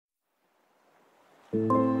We've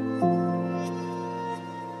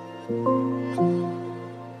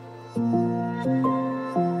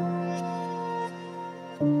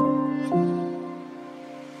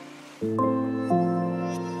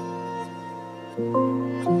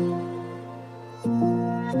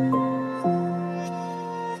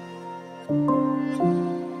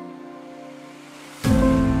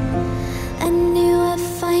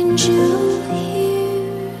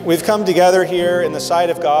come together here in the sight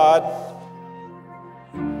of God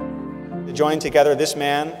to join together this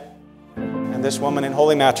man and this woman in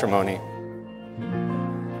holy matrimony,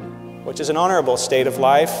 which is an honorable state of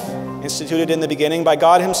life instituted in the beginning by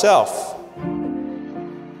God Himself,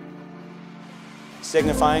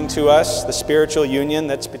 signifying to us the spiritual union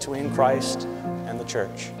that's between Christ and the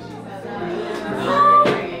church.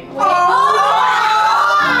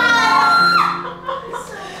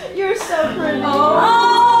 You're so pretty.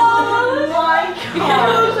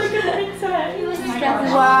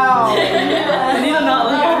 Wow. I need to not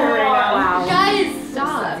look at her right now. Wow. Guys,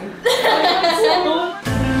 stop.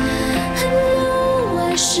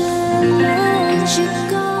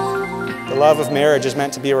 The love of marriage is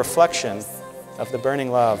meant to be a reflection of the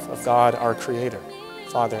burning love of God, our Creator,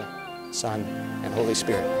 Father, Son, and Holy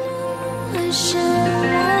Spirit.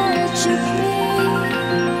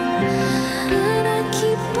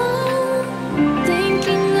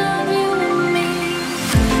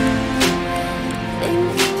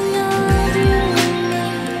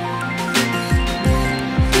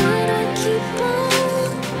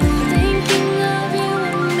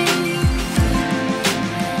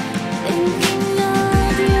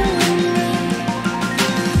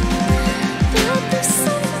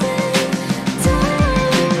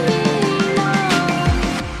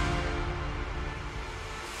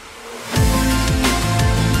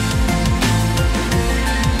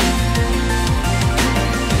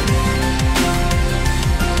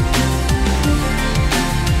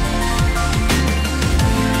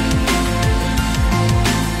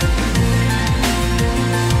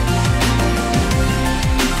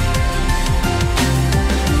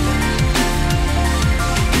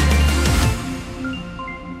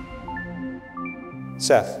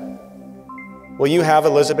 Seth, will you have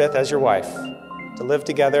Elizabeth as your wife, to live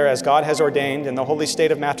together as God has ordained in the holy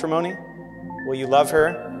state of matrimony? Will you love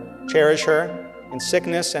her, cherish her, in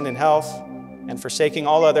sickness and in health, and forsaking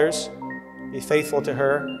all others, be faithful to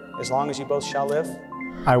her as long as you both shall live?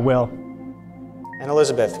 I will. And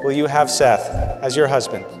Elizabeth, will you have Seth as your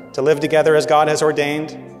husband, to live together as God has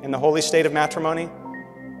ordained in the holy state of matrimony?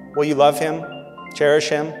 Will you love him, cherish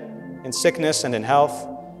him, in sickness and in health,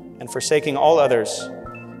 and forsaking all others,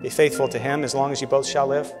 be faithful to him as long as you both shall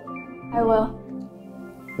live? I will.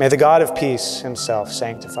 May the God of peace himself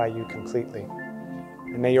sanctify you completely.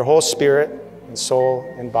 And may your whole spirit and soul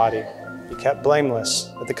and body be kept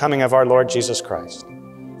blameless at the coming of our Lord Jesus Christ.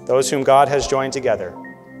 Those whom God has joined together,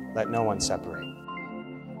 let no one separate.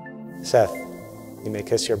 Seth, you may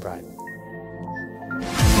kiss your bride.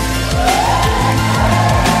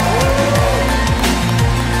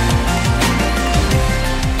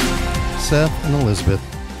 Seth and Elizabeth,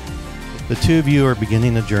 the two of you are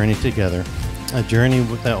beginning a journey together, a journey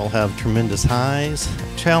that will have tremendous highs,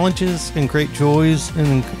 challenges, and great joys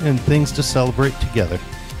and things to celebrate together.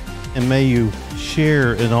 And may you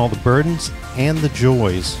share in all the burdens and the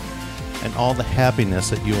joys and all the happiness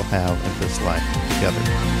that you will have in this life together.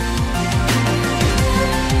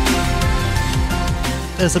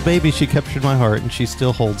 As a baby, she captured my heart, and she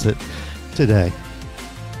still holds it today.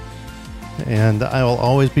 And I will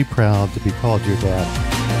always be proud to be called your dad.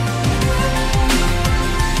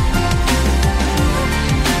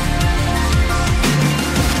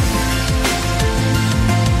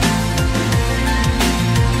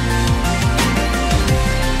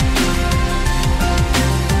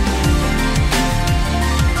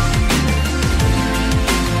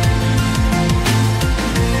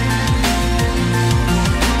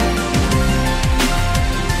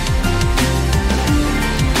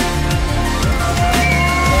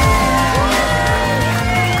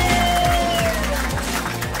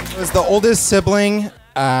 As the oldest sibling,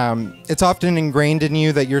 it's often ingrained in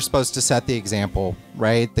you that you're supposed to set the example,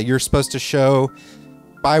 right? That you're supposed to show,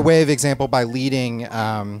 by way of example, by leading,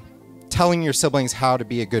 telling your siblings how to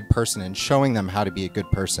be a good person and showing them how to be a good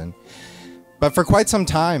person. But for quite some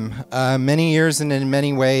time, many years and in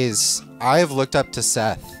many ways, I have looked up to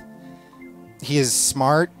Seth. He is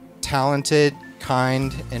smart, talented,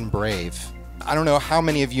 kind, and brave. I don't know how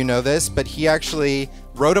many of you know this, but he actually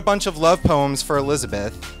wrote a bunch of love poems for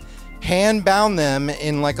Elizabeth hand-bound them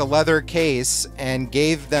in like a leather case and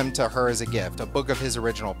gave them to her as a gift, a book of his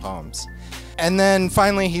original poems. And then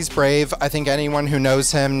finally, he's brave. I think anyone who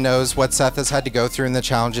knows him knows what Seth has had to go through and the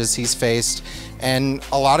challenges he's faced. And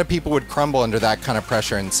a lot of people would crumble under that kind of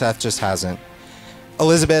pressure, and Seth just hasn't.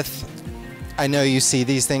 Elizabeth, I know you see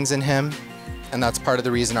these things in him, and that's part of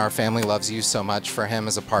the reason our family loves you so much for him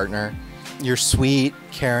as a partner. You're sweet,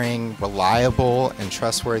 caring, reliable, and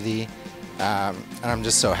trustworthy. And I'm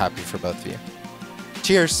just so happy for both of you.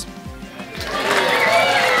 Cheers.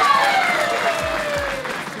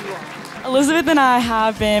 Elizabeth and I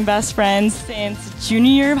have been best friends since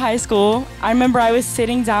junior year of high school. I remember I was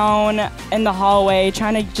sitting down in the hallway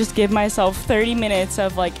trying to just give myself 30 minutes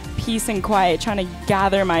of like peace and quiet, trying to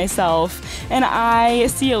gather myself. And I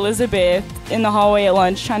see Elizabeth in the hallway at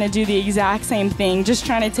lunch trying to do the exact same thing, just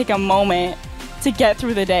trying to take a moment to get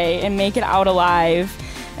through the day and make it out alive.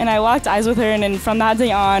 And I locked eyes with her, and then from that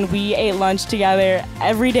day on, we ate lunch together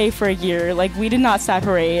every day for a year. Like, we did not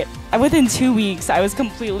separate. Within 2 weeks, I was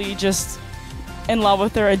completely just in love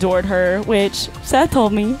with her, adored her, which Seth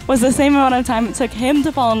told me was the same amount of time it took him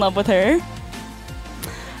to fall in love with her.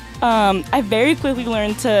 I very quickly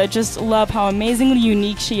learned to just love how amazingly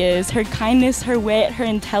unique she is. Her kindness, her wit, her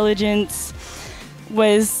intelligence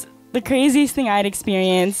was the craziest thing I'd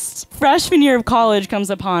experienced. Freshman year of college comes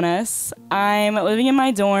upon us. I'm living in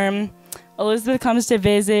my dorm. Elizabeth comes to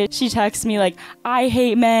visit. She texts me like, I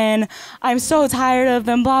hate men. I'm so tired of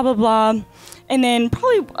them, blah, blah, blah. And then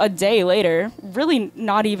probably a day later, really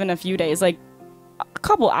not even a few days, like a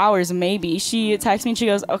couple hours maybe, she texts me and she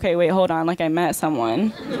goes, okay, wait, hold on, like I met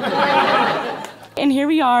someone. And here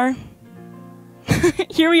we are.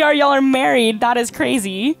 Here we are, y'all are married. That is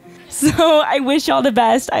crazy. So I wish y'all the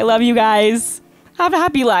best. I love you guys. Have a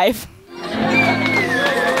happy life.